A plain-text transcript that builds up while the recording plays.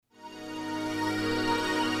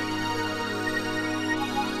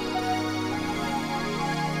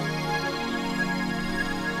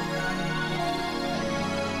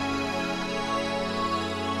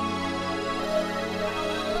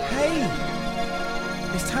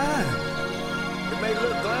It's time. It may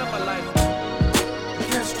look glamour like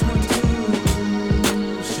Catch 22.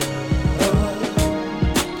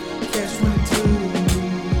 Catch 22.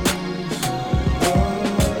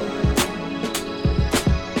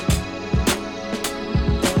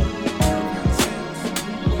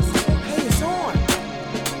 Hey, it's on.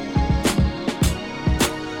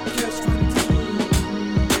 Catch 22.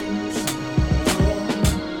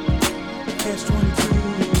 Catch 22.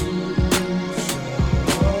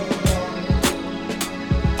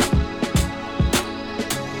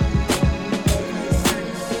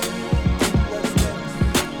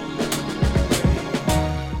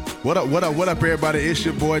 What up, everybody? It's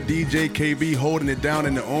your boy DJ KB holding it down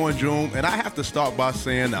in the Orange Room, and I have to start by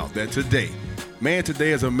saying out that today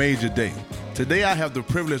is a major day. Today I have the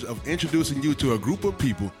privilege of introducing you to a group of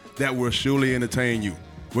people that will surely entertain you.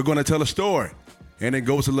 We're going to tell a story, and it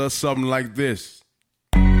goes a little something like this.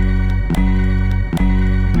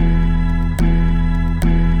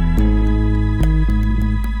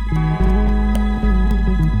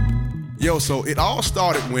 Yo, so it all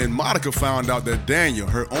started when Monica found out that Daniel,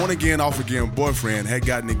 her on-again, off-again boyfriend, had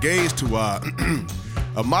gotten engaged to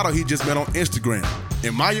a model he just met on Instagram.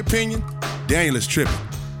 In my opinion, Daniel is tripping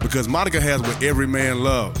because Monica has what every man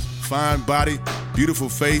loves. Fine body, beautiful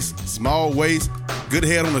face, small waist, good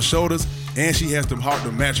head on the shoulders, and she has the heart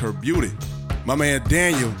to match her beauty. My man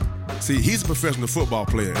Daniel, see, he's a professional football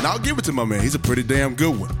player, and I'll give it to my man. He's a pretty damn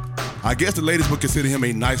good one. I guess the ladies would consider him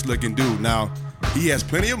a nice-looking dude. Now, he has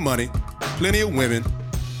plenty of money, plenty of women.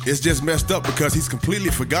 It's just messed up because he's completely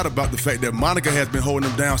forgot about the fact that Monica has been holding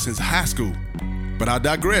him down since high school. But I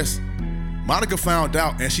digress. Monica found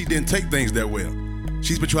out and she didn't take things that well.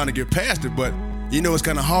 She's been trying to get past it, but you know it's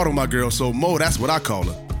kind of hard on my girl, so Mo, that's what I call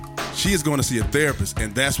her. She is going to see a therapist,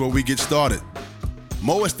 and that's where we get started.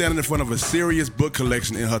 Mo is standing in front of a serious book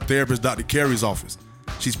collection in her therapist, Dr. Carey's office.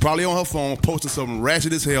 She's probably on her phone posting something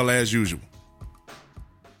ratchet as hell as usual.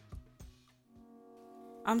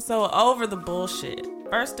 I'm so over the bullshit.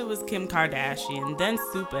 First it was Kim Kardashian, then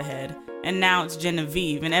Superhead, and now it's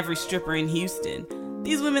Genevieve and every stripper in Houston.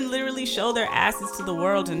 These women literally show their asses to the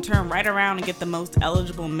world and turn right around and get the most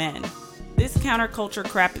eligible men. This counterculture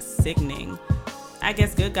crap is sickening. I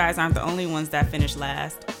guess good guys aren't the only ones that finish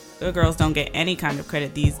last. Good girls don't get any kind of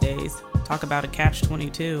credit these days. Talk about a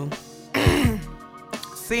catch-22.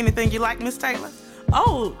 See anything you like, Miss Taylor?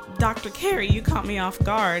 Oh, Dr. Carey, you caught me off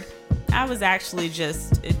guard. I was actually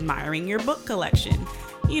just admiring your book collection.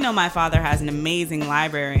 You know my father has an amazing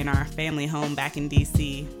library in our family home back in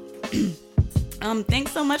D.C.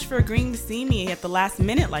 Thanks so much for agreeing to see me at the last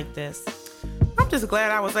minute like this. I'm just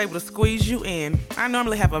glad I was able to squeeze you in. I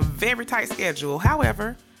normally have a very tight schedule.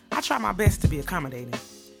 However, I try my best to be accommodating.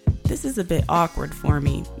 This is a bit awkward for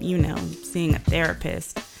me, you know, seeing a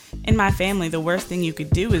therapist. In my family, the worst thing you could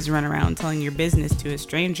do is run around telling your business to a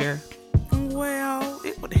stranger. Well,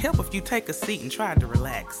 it would help if you take a seat and try to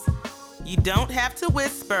relax. You don't have to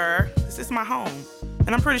whisper. This is my home,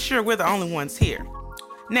 and I'm pretty sure we're the only ones here.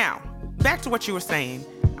 Now, back to what you were saying.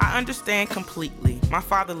 I understand completely. My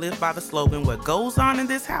father lived by the slogan, what goes on in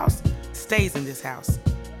this house stays in this house.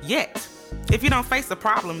 Yet, if you don't face a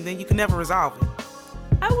problem, then you can never resolve it.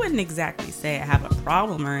 I wouldn't exactly say I have a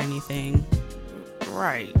problem or anything.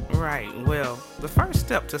 Right. Well, the first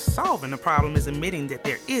step to solving the problem is admitting that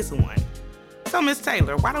there is one. So, Miss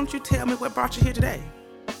Taylor, why don't you tell me what brought you here today?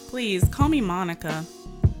 Please, call me Monica.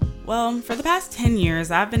 Well, for the past 10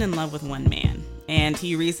 years, I've been in love with one man, and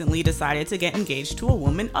he recently decided to get engaged to a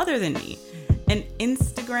woman other than me, an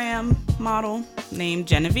Instagram model named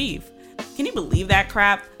Genevieve. Can you believe that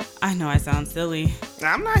crap? I know I sound silly.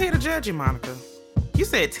 I'm not here to judge you, Monica. You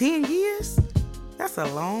said 10 years? That's a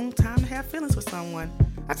long time to have feelings for someone.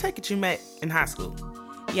 I take it you met in high school.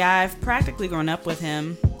 Yeah, I've practically grown up with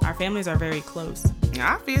him. Our families are very close.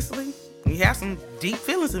 Obviously, you have some deep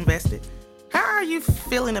feelings invested. How are you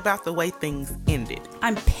feeling about the way things ended?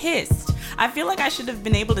 I'm pissed. I feel like I should have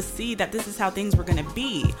been able to see that this is how things were gonna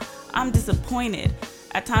be. I'm disappointed.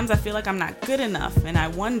 At times I feel like I'm not good enough, and I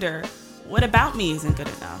wonder, what about me isn't good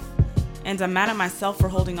enough? And I'm mad at myself for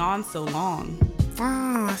holding on so long.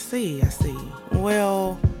 Oh, I see.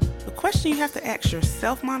 Well, the question you have to ask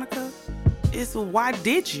yourself, Monica, is why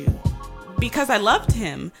did you? Because I loved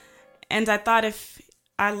him, and I thought if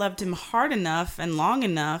I loved him hard enough and long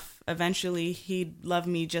enough, eventually he'd love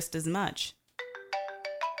me just as much.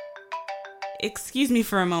 Excuse me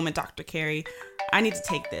for a moment, Dr. Carey. I need to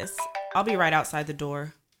take this. I'll be right outside the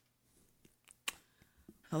door.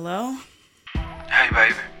 Hello? Hey,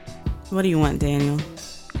 baby. What do you want, Daniel?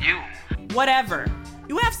 You. Whatever.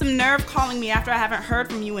 You have some nerve calling me after I haven't heard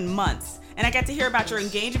from you in months, and I get to hear about your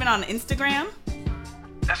engagement on Instagram?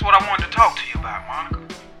 That's what I wanted to talk to you about,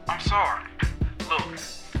 Monica. I'm sorry. Look,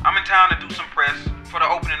 I'm in town to do some press for the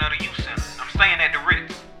opening of the youth center. I'm staying at the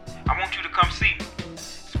Ritz. I want you to come see me.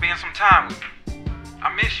 Spend some time with me.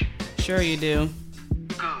 I miss you. Sure you do.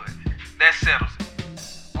 Good. That settles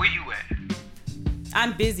it. Where you at?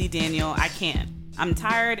 I'm busy, Daniel. I can't. I'm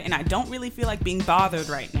tired and I don't really feel like being bothered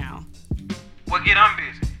right now. Well, get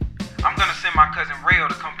unbusy. I'm gonna send my cousin Rail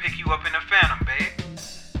to come pick you up in the Phantom, babe.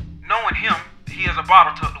 Knowing him, he has a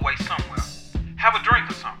bottle tucked away somewhere. Have a drink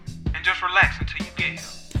or something, and just relax until you get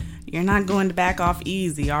here. You're not going to back off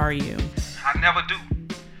easy, are you? I never do.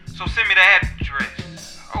 So send me the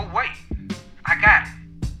address. Oh, wait. I got it.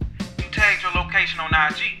 You tagged your location on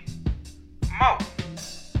IG. Mo,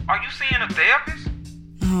 are you seeing a therapist?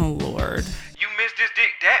 Oh, Lord. You miss this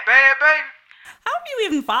dick that bad, baby? How are you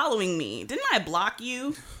even following me? Didn't I block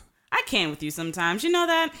you? I can with you sometimes. You know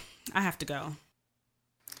that? I have to go.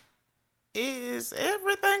 Is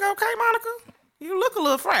everything okay, Monica? You look a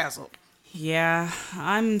little frazzled. Yeah,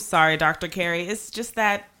 I'm sorry, Dr. Carey. It's just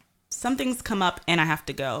that something's come up and I have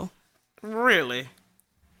to go. Really?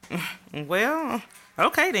 Well,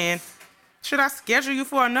 okay then. Should I schedule you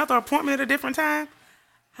for another appointment at a different time?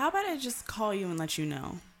 How about I just call you and let you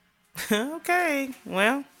know? Okay,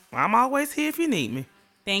 well, I'm always here if you need me.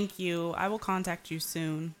 Thank you. I will contact you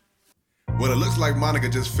soon. Well, it looks like Monica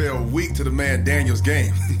just fell weak to the man Daniel's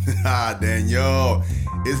game. Daniel.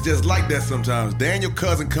 It's just like that sometimes. Daniel's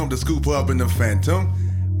cousin come to scoop her up in the Phantom.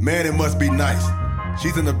 Man, it must be nice.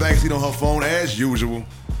 She's in the backseat on her phone as usual.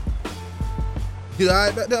 You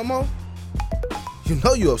alright back there, Mo? You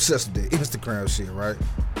know you obsessed with that Instagram shit, right?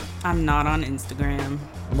 I'm not on Instagram.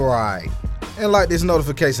 Right. And like this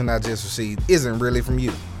notification I just received isn't really from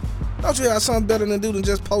you. Don't you have something better to do than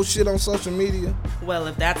just post shit on social media? Well,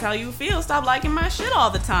 if that's how you feel, stop liking my shit all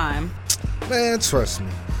the time. Man, trust me.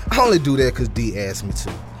 I only do that because D asked me to.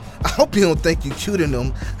 I hope you don't think you cute in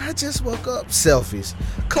them. I just woke up. Selfish.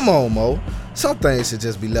 Come on, Mo. Some things should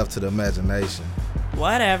just be left to the imagination.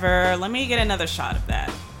 Whatever. Let me get another shot of that.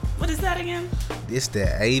 What is that again? This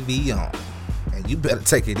that Avion. And you better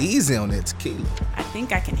take it easy on that tequila. I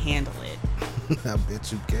think I can handle it. I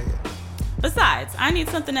bet you can. Besides, I need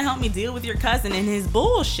something to help me deal with your cousin and his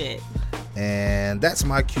bullshit. And that's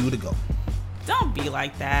my cue to go. Don't be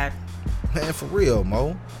like that. Man, for real,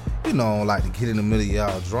 Mo. You know I don't like to get in the middle of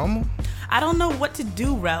y'all drama. I don't know what to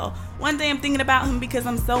do, Rel. One day I'm thinking about him because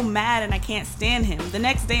I'm so mad and I can't stand him. The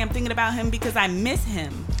next day I'm thinking about him because I miss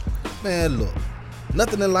him. Man, look.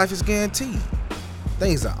 Nothing in life is guaranteed.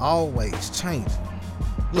 Things are always changing.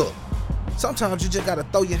 Look, sometimes you just gotta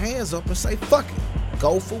throw your hands up and say, fuck it.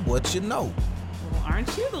 Go for what you know. Well,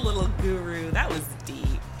 aren't you the little guru? That was deep.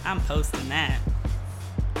 I'm posting that.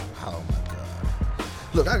 Oh my God.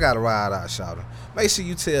 Look, I gotta ride out, shouter. Make sure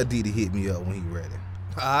you tell D to hit me up when he ready.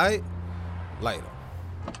 Alright? Later.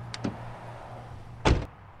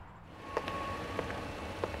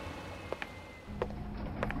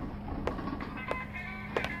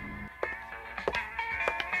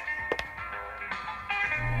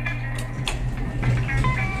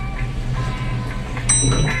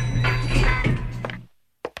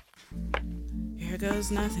 Here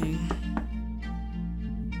goes nothing.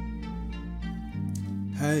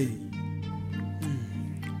 Hey.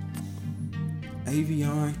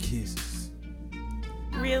 Avion kisses.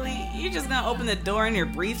 Really? You're just gonna open the door in your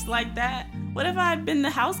briefs like that? What if I had been the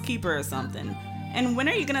housekeeper or something? And when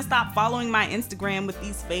are you gonna stop following my Instagram with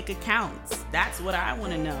these fake accounts? That's what I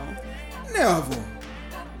wanna know. Never.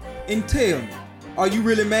 And tell me, are you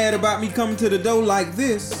really mad about me coming to the door like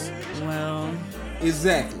this? Well,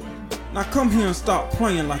 Exactly. Now come here and stop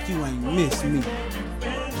playing like you ain't miss me.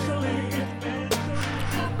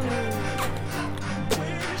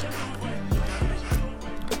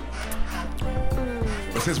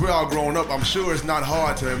 But since we're all grown up, I'm sure it's not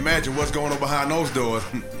hard to imagine what's going on behind those doors.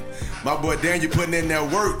 My boy Daniel putting in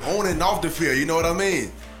that work on and off the field, you know what I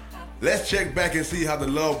mean? Let's check back and see how the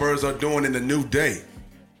Lovebirds are doing in the new day.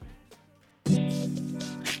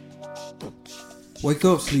 Wake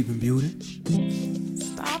up, Sleeping Beauty.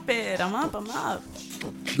 stop it. I'm up.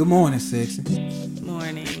 Good morning, sexy.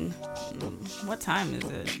 Morning. What time is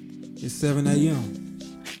it? It's 7 a.m.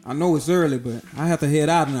 I know it's early, but I have to head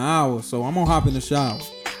out in an hour, so I'm gonna hop in the shower.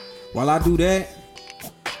 While I do that,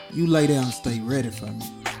 you lay down and stay ready for me.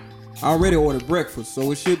 I already ordered breakfast,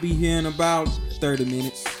 so it should be here in about 30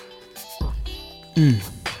 minutes.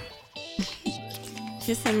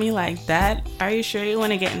 Kissing me like that? Are you sure you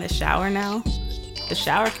want to get in the shower now? The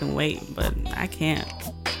shower can wait, but I can't.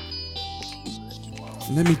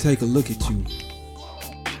 Let me take a look at you.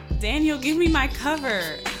 Daniel, give me my cover.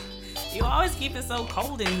 You always keep it so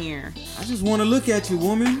cold in here. I just want to look at you,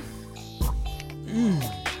 woman.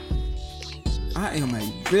 I am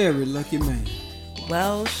a very lucky man.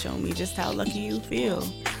 Well, show me just how lucky you feel.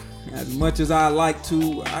 As much as I like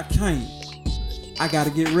to, I can't. I gotta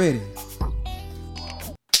get ready.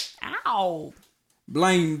 Ow!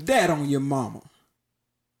 Blame that on your mama.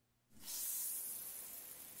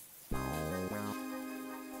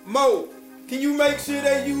 Mo, can you make sure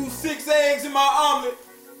they use 6 eggs in my omelet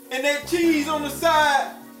and that cheese on the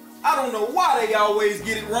side? I don't know why they always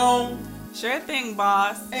get it wrong. Sure thing,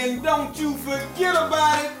 boss. And don't you forget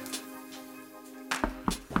about it.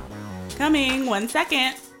 Coming, 1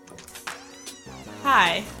 second.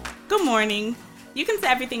 Hi. Good morning. You can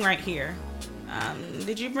set everything right here.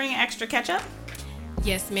 Did you bring extra ketchup?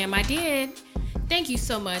 Yes, ma'am, I did. Thank you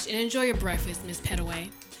so much, and enjoy your breakfast, Miss Petaway.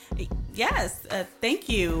 Yes, thank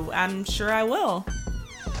you. I'm sure I will.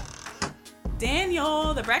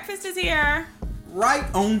 Daniel, the breakfast is here. Right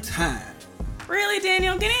on time. Really,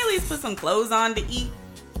 Daniel? Can you at least put some clothes on to eat?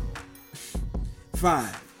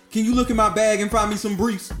 Fine. Can you look in my bag and find me some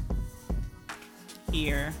briefs?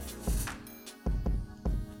 Here.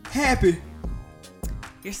 Happy.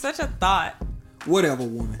 You're such a thought. Whatever,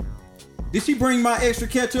 woman. Did she bring my extra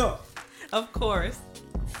ketchup? Of course.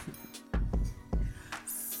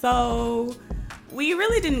 So, we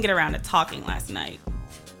really didn't get around to talking last night.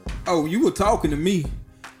 Oh, you were talking to me.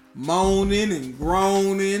 Moaning and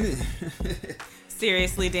groaning.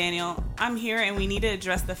 Seriously, Daniel, I'm here and we need to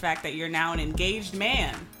address the fact that you're now an engaged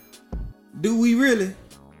man. Do we really?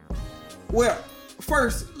 Well,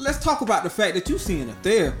 first, let's talk about the fact that you're seeing a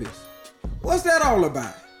therapist. What's that all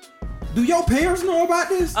about? Do your parents know about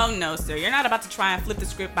this? Oh no, sir. You're not about to try and flip the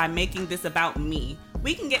script by making this about me.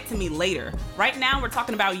 We can get to me later. Right now, we're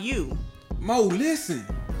talking about you. Mo, listen.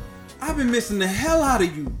 I've been missing the hell out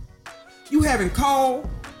of you. You haven't called.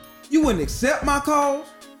 You wouldn't accept my calls.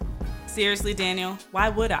 Seriously, Daniel, why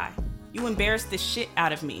would I? You embarrassed the shit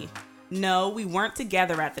out of me. No, we weren't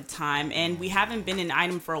together at the time, and we haven't been an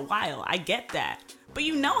item for a while. I get that. But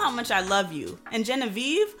you know how much I love you. And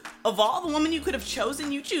Genevieve, of all the women you could have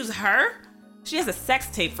chosen, you choose her? She has a sex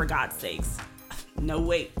tape, for God's sakes. No,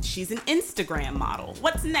 wait, she's an Instagram model.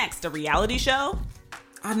 What's next, a reality show?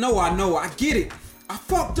 I know, I get it. I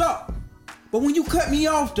fucked up. But when you cut me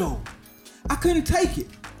off, though, I couldn't take it.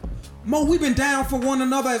 Mo, we've been down for one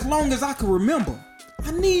another as long as I can remember.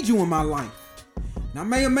 I need you in my life. And I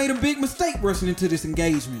may have made a big mistake rushing into this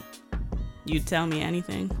engagement. You tell me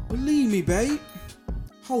anything? Believe me, babe.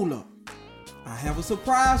 Hold up. I have a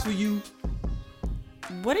surprise for you.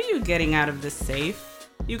 What are you getting out of this safe?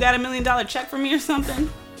 You got $1 million check for me or something?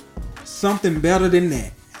 Something better than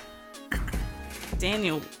that.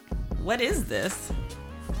 Daniel, what is this?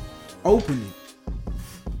 Open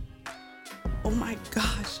it. Oh my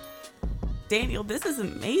gosh. Daniel, this is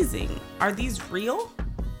amazing. Are these real?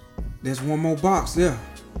 There's one more box there.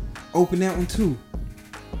 Open that one too.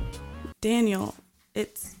 Daniel,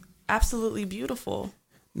 it's absolutely beautiful.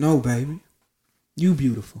 No, baby. You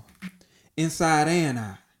beautiful. Inside and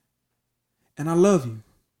out. And I love you.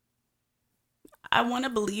 I want to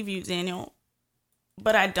believe you, Daniel,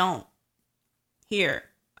 but I don't. Here,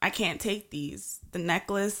 I can't take these. The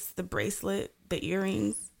necklace, the bracelet, the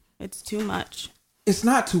earrings. It's too much. It's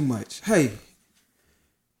not too much. Hey,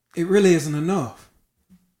 it really isn't enough.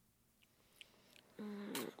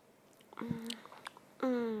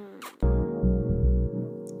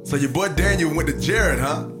 So your boy Daniel went to Jared,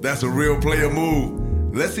 huh? That's a real player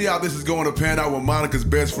move. Let's see how this is going to pan out when Monica's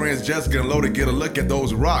best friends Jessica and Loda get a look at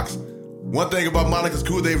those rocks. One thing about Monica's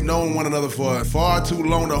crew, they've known one another for far too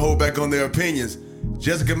long to hold back on their opinions.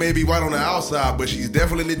 Jessica may be white on the outside, but she's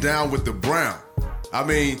definitely down with the brown. I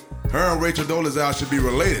mean, her and Rachel Dolezal should be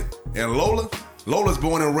related. And Lola's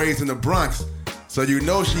born and raised in the Bronx, so you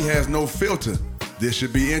know she has no filter. This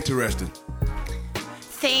should be interesting.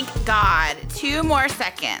 Thank God. 2 more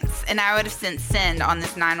seconds, and I would have send on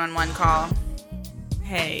this 911 call.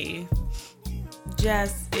 Hey,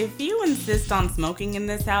 Jess, if you insist on smoking in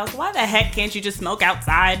this house, why the heck can't you just smoke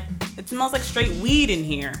outside? It smells like straight weed in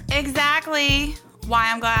here. Exactly.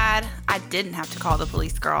 Why I'm glad I didn't have to call the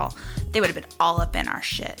police, girl. They would have been all up in our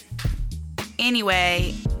shit.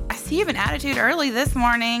 Anyway, I see you have an attitude early this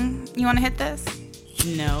morning. You want to hit this?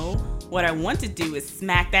 No. What I want to do is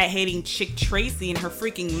smack that hating chick Tracy in her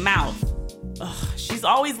freaking mouth. Ugh, she's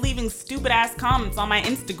always leaving stupid ass comments on my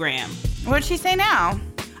Instagram. What'd she say now?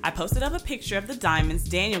 I posted up a picture of the diamonds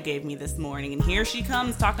Daniel gave me this morning, and here she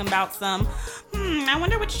comes talking about some, I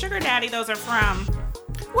wonder which sugar daddy those are from.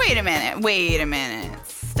 Wait a minute.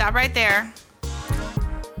 Stop right there.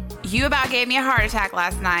 You about gave me a heart attack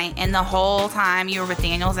last night, and the whole time you were with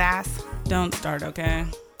Daniel's ass. Don't start, okay?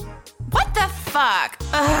 What the fuck?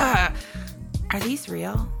 Ugh. Are these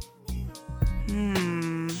real?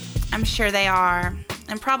 I'm sure they are.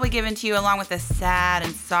 And probably given to you along with a sad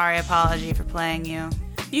and sorry apology for playing you.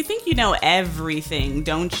 You think you know everything,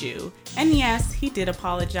 don't you? And yes, he did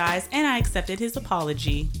apologize, and I accepted his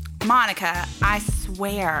apology. Monica, I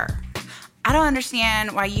swear. I don't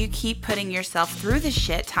understand why you keep putting yourself through this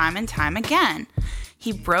shit time and time again.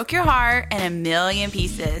 He broke your heart in a million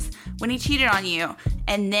pieces when he cheated on you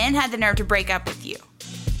and then had the nerve to break up with you.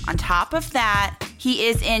 On top of that, he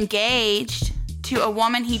is engaged to a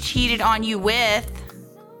woman he cheated on you with.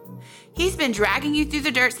 He's been dragging you through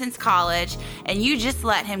the dirt since college, and you just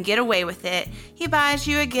let him get away with it. He buys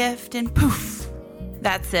you a gift and poof,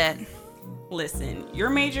 that's it. Listen, your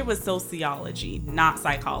major was sociology, not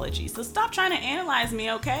psychology, so stop trying to analyze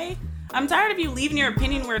me, okay? I'm tired of you leaving your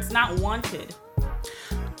opinion where it's not wanted.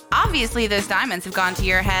 Obviously, those diamonds have gone to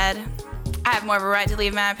your head. I have more of a right to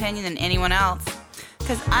leave my opinion than anyone else.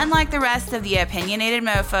 Because unlike the rest of the opinionated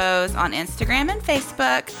mofos on Instagram and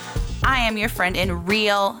Facebook, I am your friend in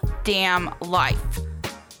real damn life.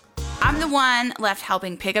 I'm the one left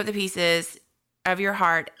helping pick up the pieces of your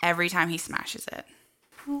heart every time he smashes it.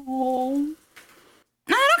 Oh.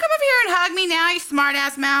 Now, don't come up here and hug me now, you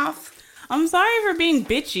smart-ass mouth. I'm sorry for being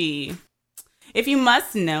bitchy. If you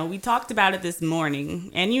must know, we talked about it this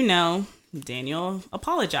morning, and you know, Daniel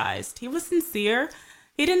apologized. He was sincere.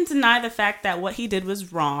 He didn't deny the fact that what he did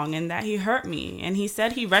was wrong and that he hurt me, and he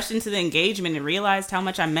said he rushed into the engagement and realized how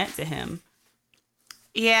much I meant to him.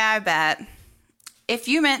 Yeah, I bet. If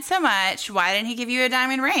you meant so much, why didn't he give you a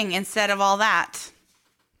diamond ring instead of all that?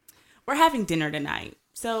 We're having dinner tonight,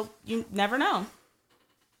 so you never know.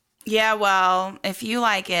 Yeah, well, if you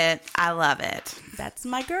like it, I love it. That's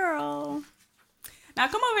my girl. Now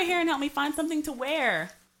come over here and help me find something to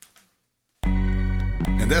wear.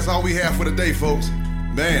 And that's all we have for today, folks.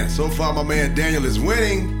 Man, so far my man Daniel is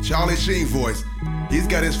winning Charlie Sheen voice. He's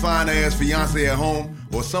got his fine-ass fiance at home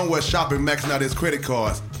or somewhere shopping, maxing out his credit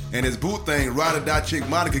cards. And his boo thing, ride-or-die chick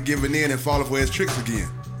Monica, giving in and falling for his tricks again.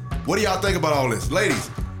 What do y'all think about all this?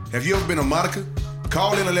 Ladies, have you ever been a Monica?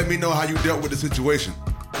 Call in and let me know how you dealt with the situation.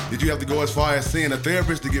 Did you have to go as far as seeing a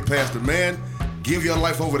therapist to get past the man, give your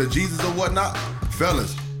life over to Jesus or whatnot?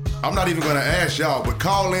 Fellas, I'm not even gonna ask y'all, but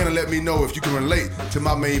call in and let me know if you can relate to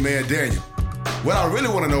my main man Daniel. What I really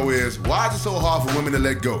wanna know is, why is it so hard for women to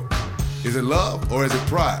let go? Is it love or is it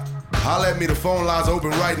pride? Holla at me, the phone line's open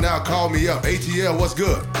right now. Call me up. ATL, what's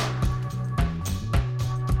good?